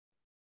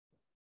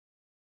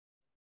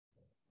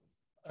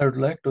I would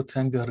like to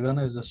thank the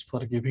organizers for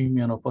giving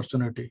me an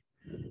opportunity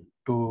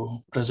to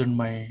present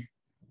my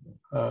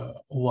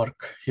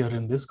work here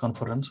in this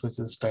conference, which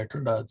is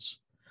titled as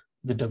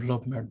the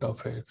development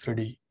of a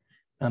 3D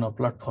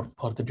nanoplatform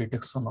for the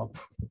detection of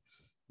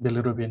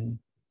bilirubin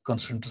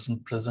concentration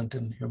present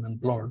in human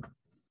blood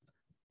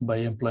by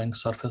employing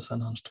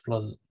surface-enhanced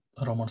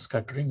Raman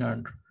scattering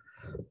and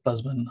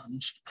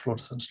plasmon-enhanced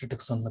fluorescence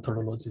detection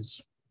methodologies.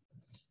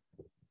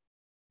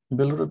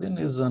 Bilirubin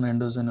is an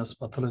endogenous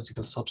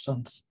pathological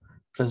substance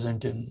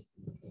present in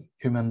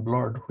human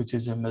blood, which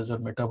is a major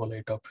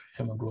metabolite of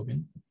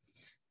hemoglobin.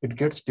 It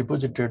gets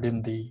deposited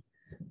in the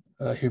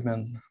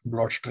human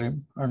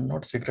bloodstream and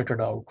not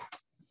secreted out.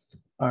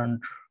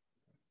 And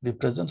the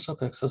presence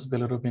of excess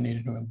bilirubin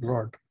in human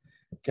blood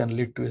can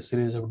lead to a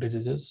series of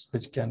diseases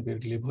which can be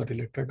liver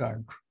related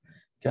and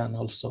can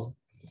also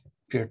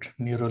create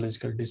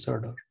neurological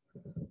disorder,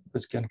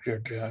 which can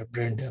create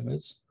brain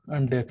damage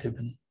and death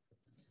even.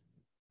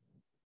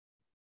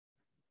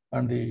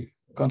 And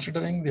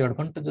considering the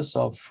advantages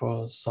of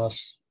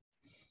SARS,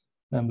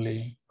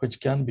 namely,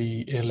 which can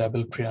be a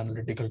label-free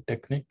analytical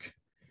technique,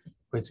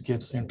 which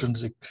gives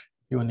intrinsic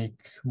unique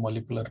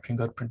molecular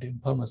fingerprint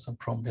information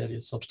from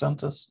various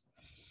substances,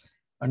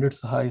 and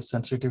its high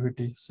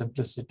sensitivity,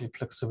 simplicity,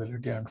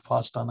 flexibility, and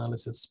fast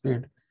analysis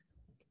speed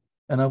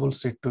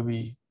enables it to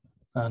be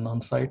an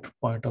on-site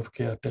point of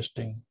care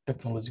testing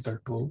technological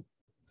tool.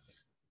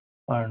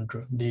 And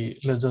the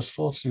laser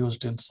source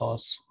used in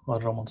SARS or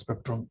Raman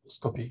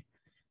spectroscopy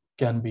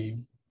can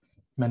be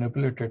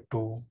manipulated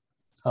to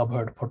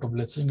avoid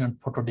photobleaching and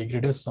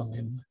photodegradation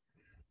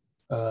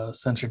in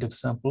sensitive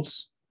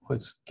samples,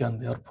 which can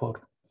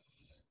therefore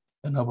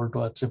enable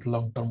to achieve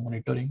long-term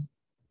monitoring.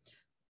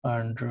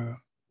 And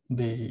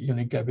the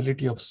unique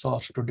ability of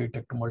SARS to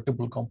detect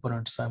multiple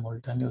components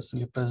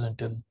simultaneously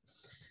present in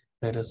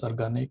various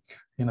organic,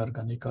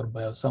 inorganic, or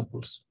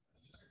biosamples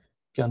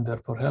can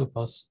therefore help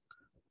us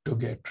to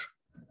get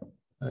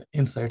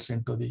insights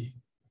into the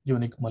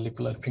unique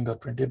molecular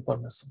fingerprint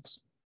informations.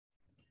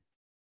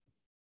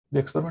 The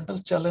experimental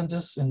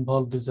challenges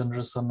involve the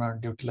generation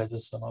and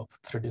utilization of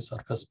 3D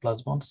surface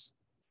plasmons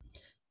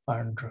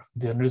and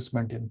the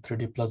enrichment in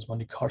 3D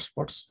plasmonic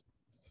hotspots.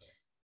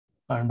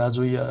 And as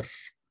we are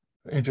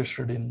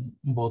interested in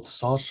both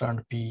SARS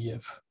and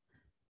PEF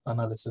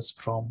analysis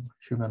from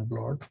human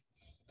blood,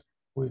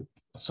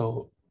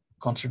 so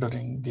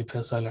considering the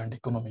facile and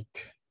economic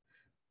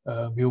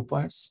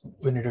viewpoints,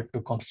 we needed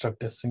to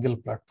construct a single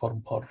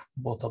platform for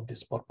both of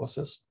these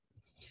purposes.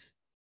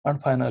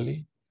 And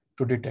finally,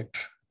 to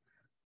detect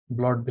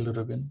blood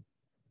bilirubin.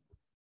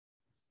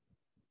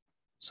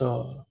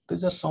 So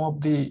these are some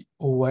of the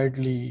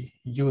widely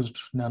used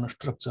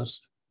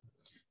nanostructures,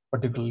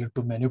 particularly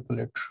to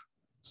manipulate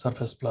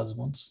surface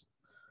plasmons.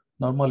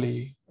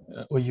 Normally,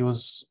 we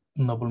use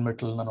noble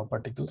metal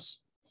nanoparticles.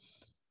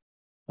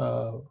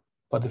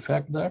 For the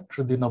fact that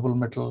the noble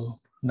metal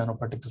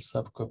nanoparticles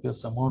have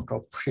copious amount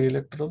of free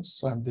electrons,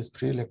 and these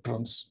free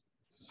electrons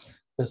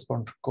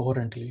respond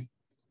coherently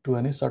to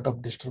any sort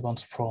of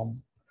disturbance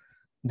from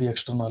the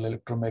external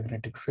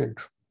electromagnetic field.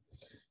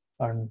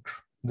 And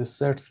this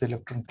sets the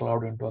electron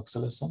cloud into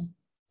acceleration.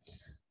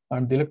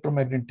 And the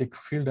electromagnetic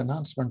field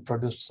enhancement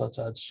produced such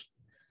as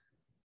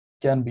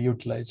can be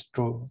utilized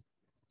for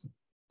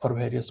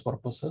various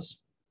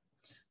purposes.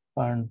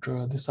 And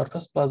the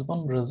surface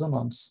plasmon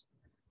resonance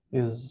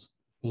is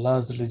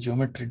largely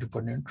geometry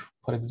dependent.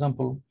 For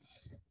example,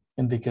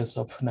 in the case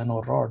of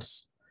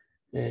nanorods,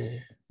 a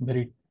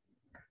very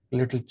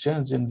little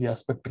change in the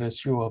aspect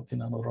ratio of the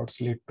nanorods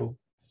lead to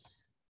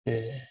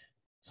a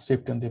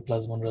shift in the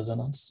plasmon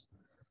resonance.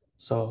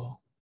 So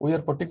we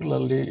are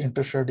particularly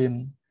interested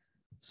in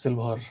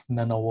silver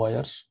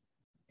nanowires.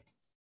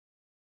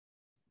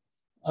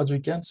 As we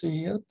can see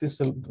here,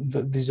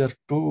 these are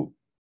two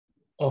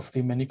of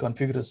the many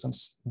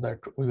configurations that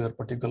we are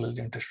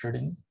particularly interested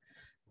in.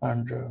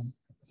 And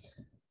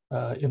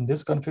in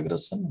this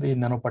configuration, the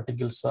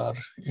nanoparticles are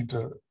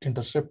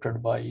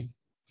intercepted by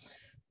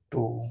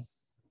two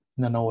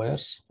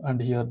nanowires.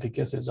 And here the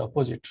case is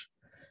opposite.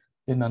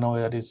 The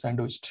nanowire is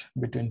sandwiched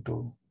between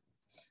two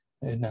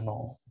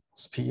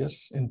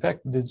nanospheres. In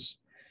fact, these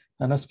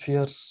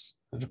nanospheres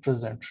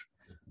represent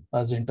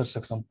as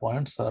intersection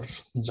points or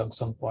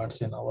junction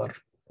points in our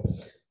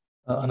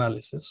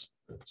analysis.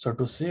 So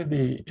to see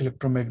the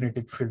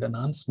electromagnetic field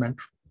enhancement,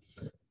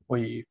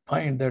 we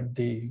find that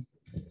the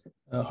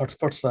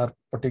hotspots are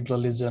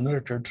particularly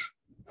generated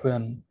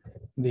when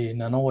the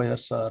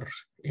nanowires are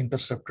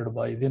intercepted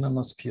by the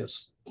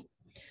nanospheres.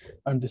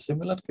 And the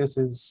similar case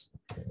is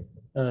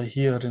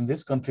here in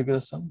this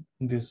configuration,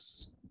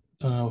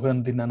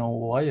 when the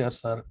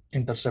nanowires are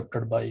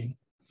intercepted by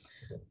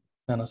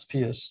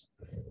nanospheres.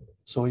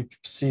 So we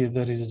see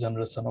there is a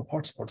generation of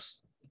hotspots.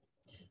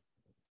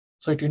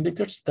 So it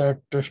indicates that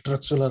the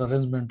structural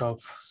arrangement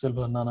of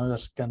silver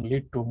nanowires can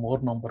lead to more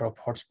number of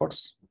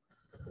hotspots.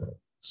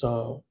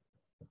 So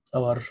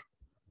our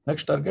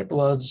next target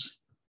was,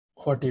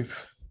 what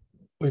if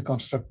we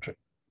construct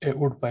a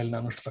wood pile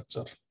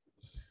nanostructure?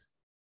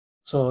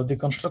 So the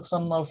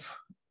construction of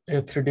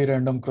a 3D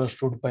random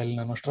crust wood pile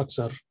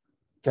nanostructure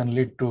can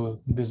lead to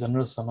the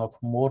generation of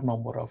more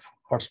number of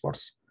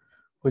hotspots,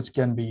 which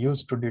can be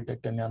used to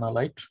detect an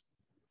analyte.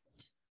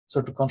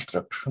 So to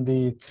construct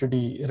the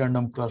 3D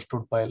random crust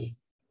wood pile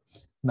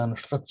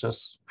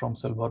nanostructures from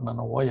silver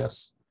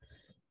nanowires,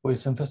 we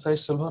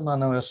synthesize silver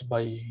nanowires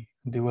by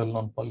the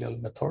well-known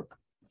polyol method.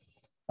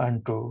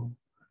 And to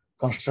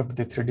construct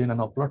the 3D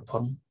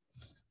nanoplatform,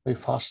 we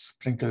first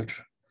sprinkled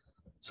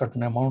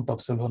certain amount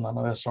of silver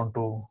nanowires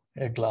onto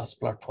a glass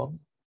platform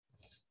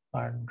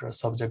and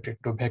subject it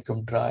to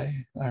vacuum dry.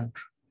 And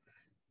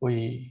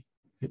we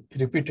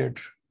repeated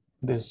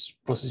this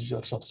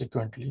procedure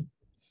subsequently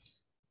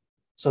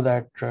so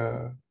that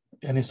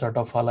any sort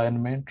of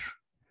alignment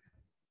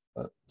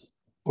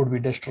would be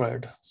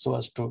destroyed so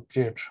as to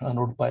create an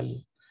wood pile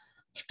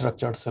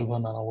structured silver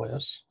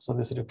nanowires. So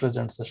this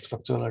represents the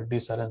structural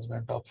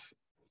disarrangement of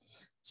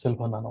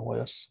silver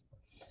nanowires.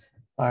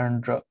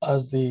 And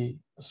as the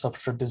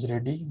substrate is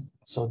ready,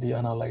 so the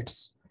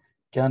analytes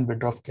can be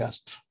drop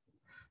cast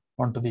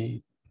onto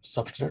the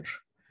substrate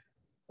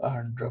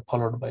and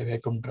followed by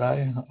vacuum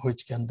dry,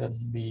 which can then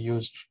be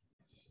used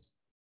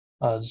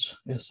as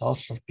a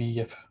source of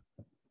PEF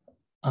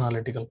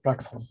analytical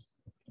platform.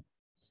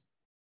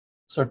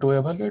 So to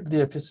evaluate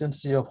the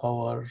efficiency of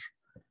our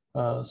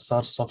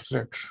source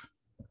substrate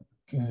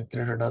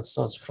created as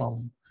such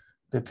from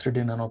the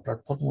 3D nano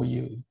platform,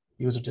 we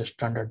used a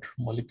standard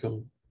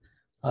molecule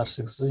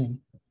R6Z.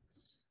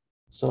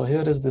 So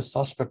here is the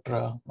source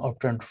spectra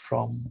obtained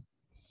from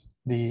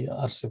the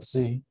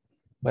R6Z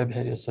by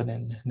variation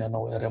in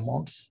nanowire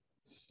amounts.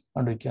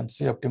 And we can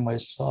see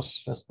optimized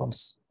source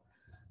response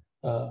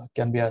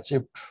can be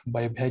achieved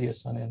by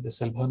variation in the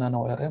silver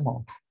nanowire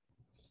amount.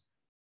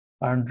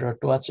 And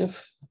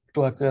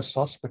to acquire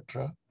source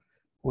spectra,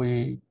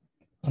 we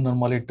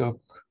normally took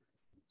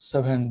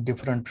 7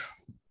 different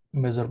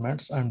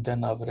measurements and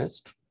then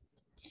averaged.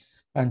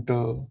 And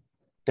to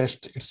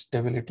test its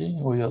stability,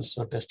 we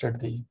also tested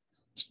the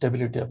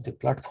stability of the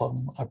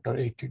platform after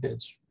 80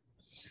 days.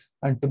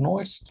 And to know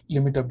its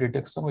limit of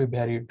detection, we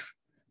varied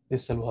the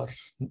silver,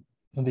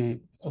 the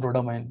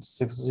rhodamine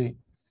 6Z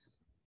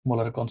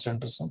molar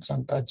concentrations.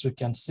 And as you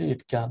can see,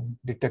 it can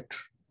detect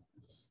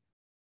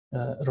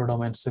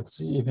rhodamine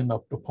 6Z even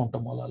up to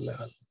femtomolar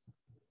level.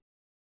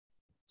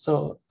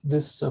 So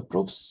this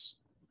proves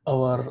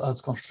our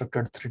as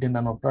constructed 3D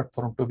nano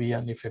platform to be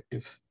an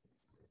effective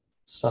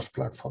search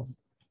platform.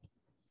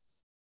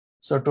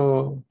 So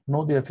to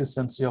know the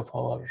efficiency of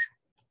our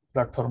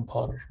platform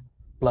for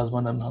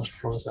plasmon enhanced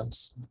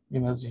fluorescence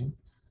imaging,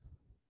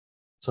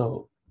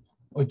 so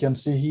we can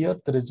see here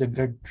there is a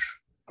great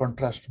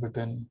contrast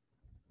between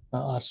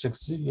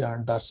R6Z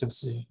and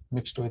R6Z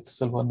mixed with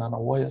silver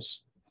nanowires.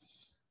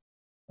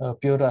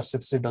 Pure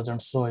R6Z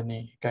doesn't show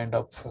any kind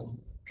of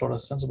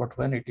fluorescence, but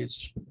when it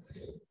is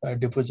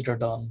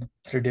deposited on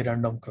 3D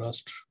random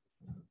crust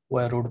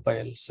wire wood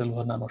pile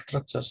silver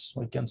nanostructures,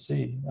 we can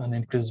see an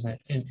increase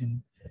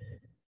in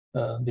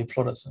the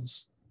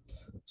fluorescence.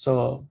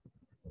 So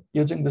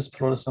using this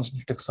fluorescence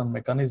detection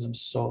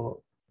mechanisms,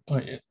 so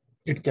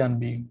it can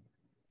be,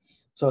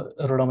 so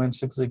rhodamine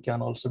 6Z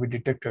can also be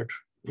detected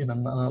in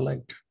an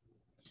analyte.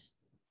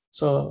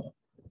 So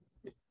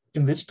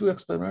in these 2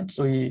 experiments,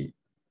 we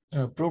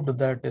proved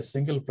that a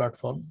single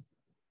platform,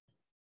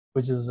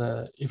 which is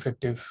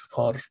effective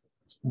for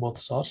both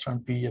source and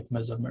PEF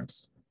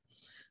measurements.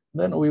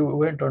 Then we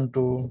went on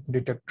to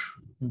detect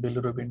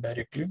bilirubin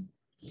directly.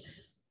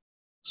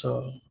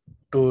 So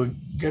to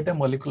get a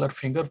molecular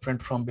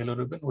fingerprint from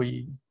bilirubin,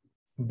 we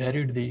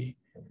varied the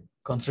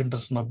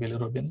concentration of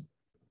bilirubin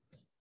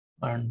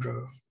and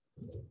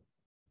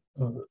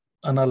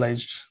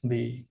analyzed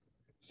the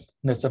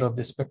nature of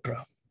the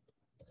spectra.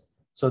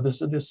 So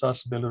this is the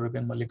source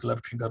bilirubin molecular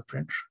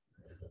fingerprint.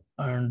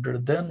 And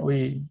then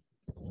we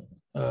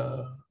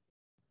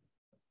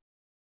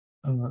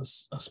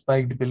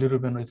spiked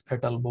bilirubin with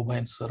fetal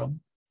bovine serum.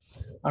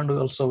 And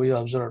also we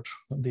observed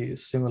the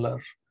similar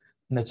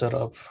nature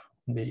of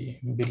the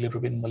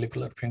bilirubin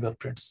molecular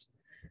fingerprints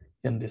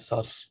in the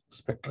source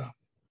spectra.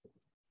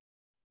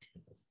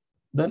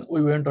 Then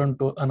we went on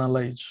to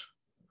analyze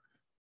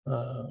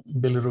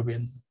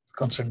bilirubin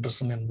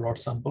concentration in blood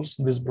samples.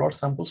 These blood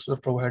samples were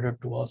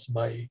provided to us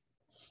by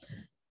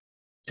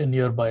a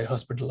nearby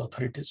hospital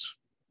authorities.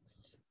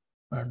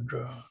 And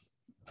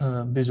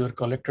these were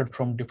collected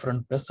from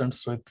different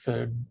patients with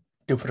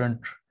different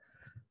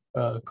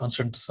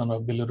concentration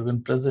of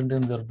bilirubin present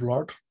in their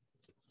blood,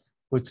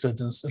 which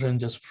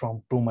ranges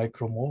from 2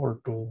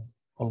 micromole to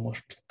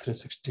almost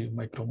 360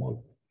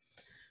 micromole.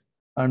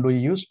 And we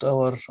used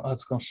our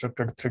as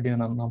constructed 3D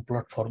nano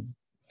platform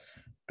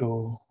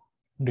to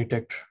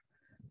detect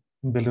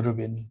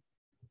bilirubin,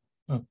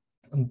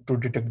 to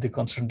detect the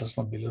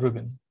concentration of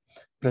bilirubin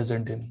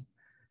present in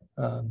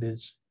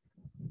these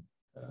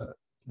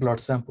blood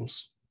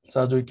samples.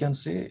 So as we can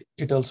see,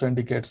 it also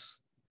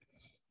indicates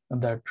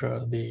that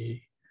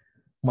the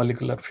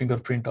molecular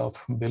fingerprint of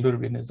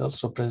bilirubin is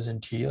also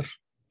present here.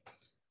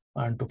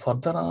 And to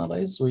further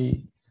analyze,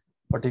 we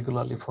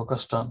particularly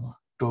focused on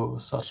two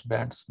source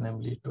bands,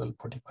 namely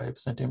 1245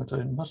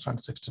 centimeter inverse and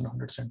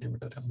 1600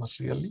 centimeter inverse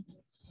really.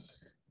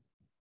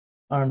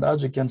 And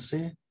as you can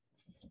see,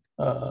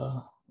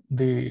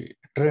 the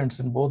trends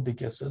in both the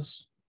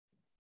cases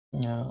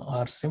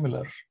are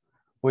similar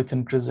with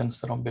increase in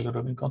serum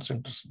bilirubin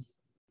concentration.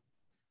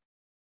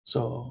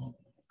 So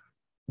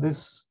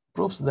this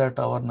proves that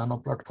our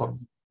nanoplatform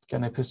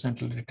can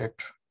efficiently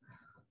detect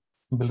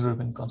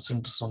bilirubin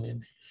concentration in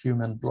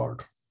human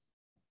blood.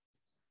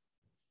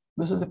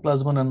 This is the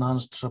plasmon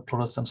enhanced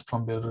fluorescence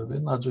from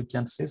bilirubin. As you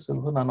can see,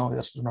 silver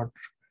nanowires do not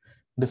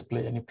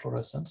display any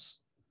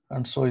fluorescence,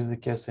 and so is the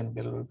case in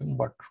bilirubin.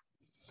 But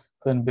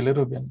when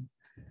bilirubin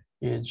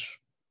is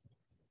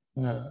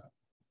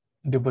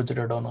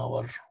deposited on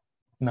our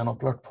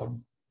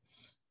nanoplatform,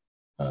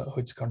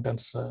 which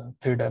contains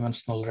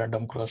three-dimensional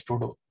random crossed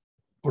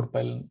wood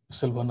pile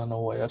silver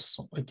nanowires,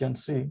 we can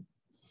see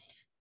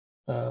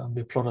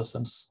the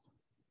fluorescence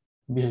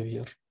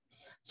behavior.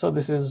 So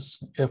this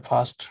is a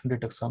fast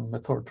detection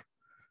method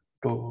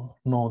to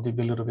know the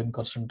bilirubin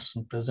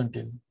concentration present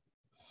in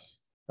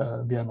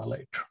the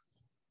analyte.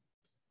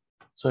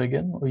 So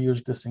again, we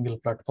use the single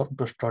platform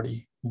to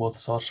study both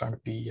source and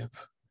PEF.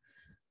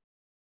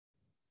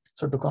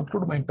 So to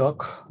conclude my talk,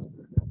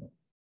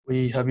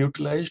 we have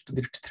utilized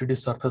the 3D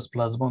surface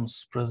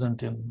plasmons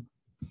present in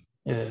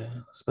a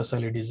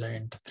specially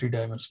designed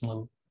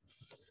three-dimensional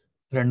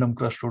random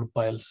crushed wood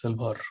pile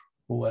silver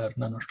wire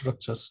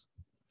nanostructures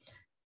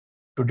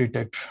to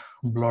detect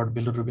blood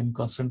bilirubin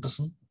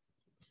concentration.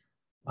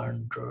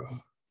 And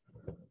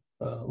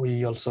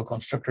we also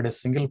constructed a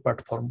single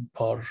platform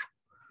for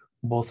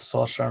both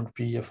source and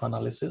PEF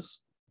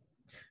analysis.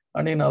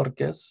 And in our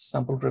case,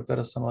 sample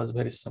preparation was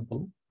very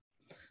simple.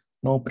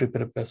 No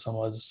pre-preparation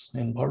was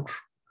involved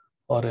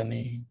or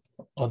any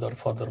other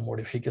further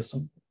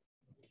modification.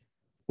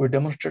 We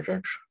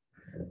demonstrated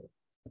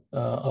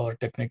our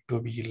technique to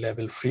be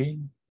label-free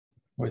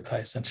with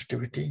high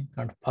sensitivity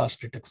and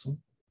fast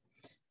detection.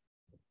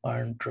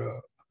 And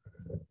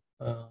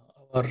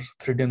our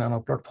 3D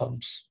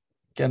nanoplatforms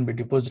can be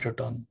deposited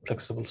on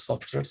flexible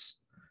substrates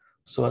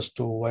so as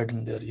to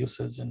widen their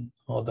usage in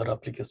other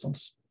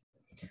applications.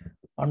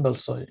 And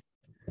also,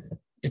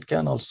 it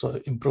can also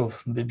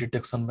improve the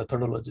detection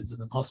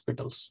methodologies in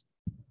hospitals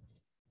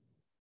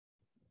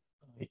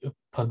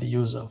for the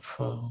use of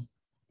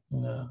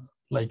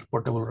like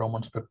portable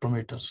Raman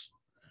spectrometers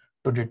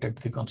to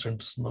detect the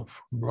concentration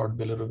of blood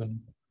bilirubin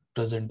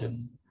present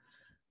in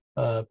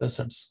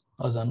patients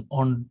as an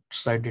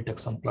on-site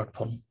detection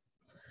platform.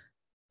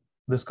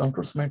 This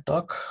concludes my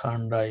talk,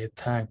 and I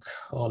thank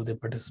all the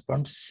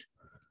participants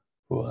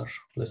who are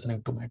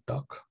listening to my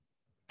talk.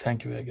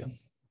 Thank you again.